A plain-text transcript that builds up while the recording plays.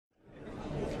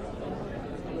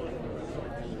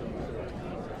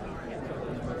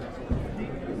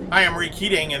Hi, I'm Ray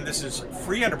Keating, and this is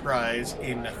Free Enterprise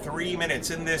in 3 minutes.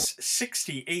 In this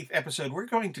 68th episode, we're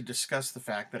going to discuss the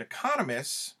fact that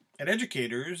economists and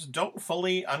educators don't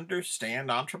fully understand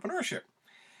entrepreneurship.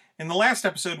 In the last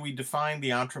episode, we defined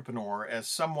the entrepreneur as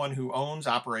someone who owns,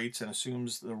 operates, and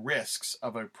assumes the risks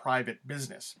of a private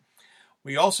business.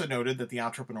 We also noted that the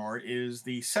entrepreneur is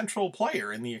the central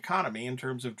player in the economy in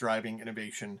terms of driving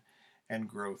innovation and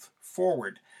growth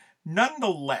forward.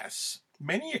 Nonetheless,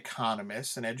 many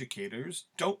economists and educators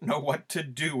don't know what to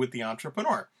do with the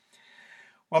entrepreneur.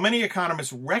 While many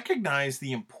economists recognize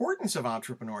the importance of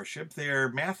entrepreneurship, their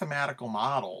mathematical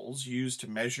models used to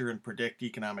measure and predict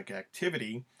economic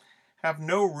activity have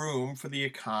no room for the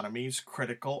economy's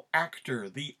critical actor,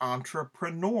 the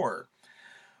entrepreneur.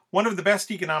 One of the best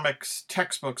economics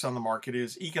textbooks on the market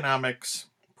is Economics,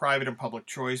 Private and Public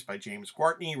Choice by James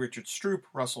Gwartney, Richard Stroup,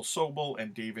 Russell Sobel,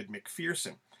 and David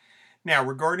McPherson. Now,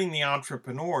 regarding the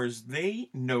entrepreneurs,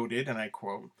 they noted, and I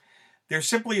quote, "There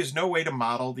simply is no way to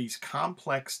model these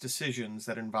complex decisions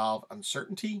that involve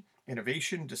uncertainty,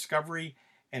 innovation, discovery,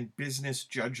 and business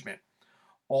judgment.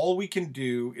 All we can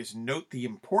do is note the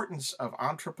importance of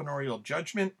entrepreneurial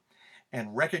judgment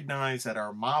and recognize that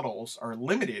our models are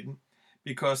limited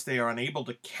because they are unable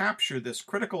to capture this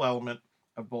critical element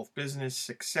of both business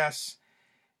success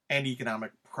and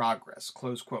economic progress."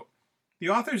 Close quote. The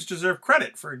authors deserve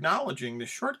credit for acknowledging this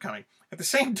shortcoming. At the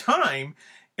same time,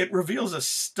 it reveals a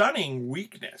stunning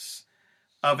weakness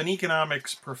of an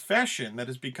economics profession that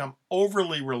has become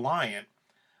overly reliant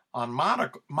on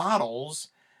models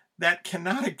that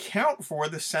cannot account for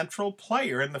the central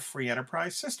player in the free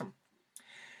enterprise system.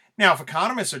 Now, if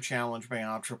economists are challenged by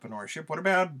entrepreneurship, what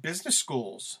about business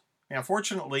schools? Now,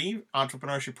 fortunately,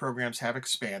 entrepreneurship programs have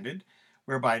expanded,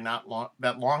 whereby not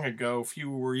that long ago few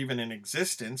were even in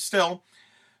existence. Still,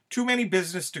 too many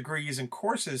business degrees and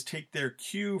courses take their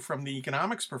cue from the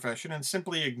economics profession and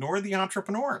simply ignore the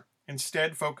entrepreneur,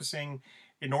 instead focusing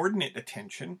inordinate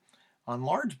attention on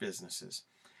large businesses.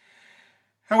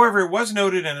 However, it was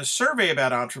noted in a survey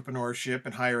about entrepreneurship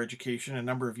in higher education a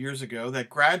number of years ago that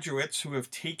graduates who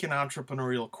have taken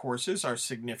entrepreneurial courses are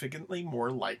significantly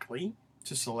more likely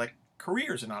to select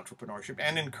careers in entrepreneurship.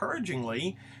 And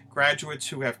encouragingly, graduates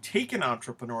who have taken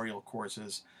entrepreneurial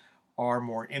courses are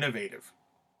more innovative.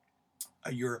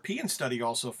 A European study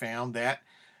also found that,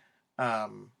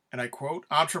 and I quote,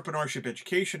 "Entrepreneurship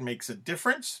education makes a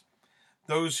difference.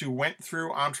 Those who went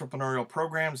through entrepreneurial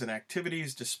programs and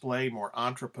activities display more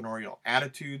entrepreneurial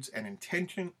attitudes and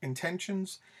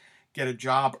intentions, get a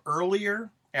job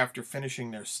earlier after finishing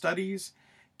their studies,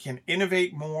 can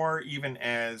innovate more even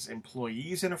as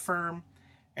employees in a firm,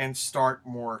 and start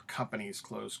more companies,"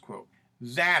 close quote.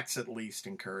 That's at least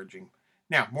encouraging.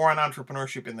 Now, more on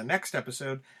entrepreneurship in the next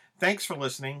episode. Thanks for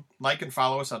listening. Like and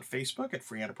follow us on Facebook at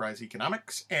Free Enterprise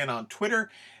Economics and on Twitter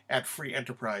at Free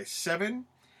Enterprise 7.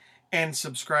 And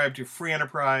subscribe to Free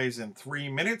Enterprise in 3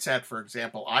 minutes at, for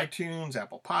example, iTunes,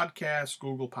 Apple Podcasts,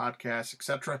 Google Podcasts,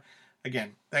 etc.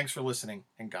 Again, thanks for listening,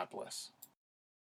 and God bless.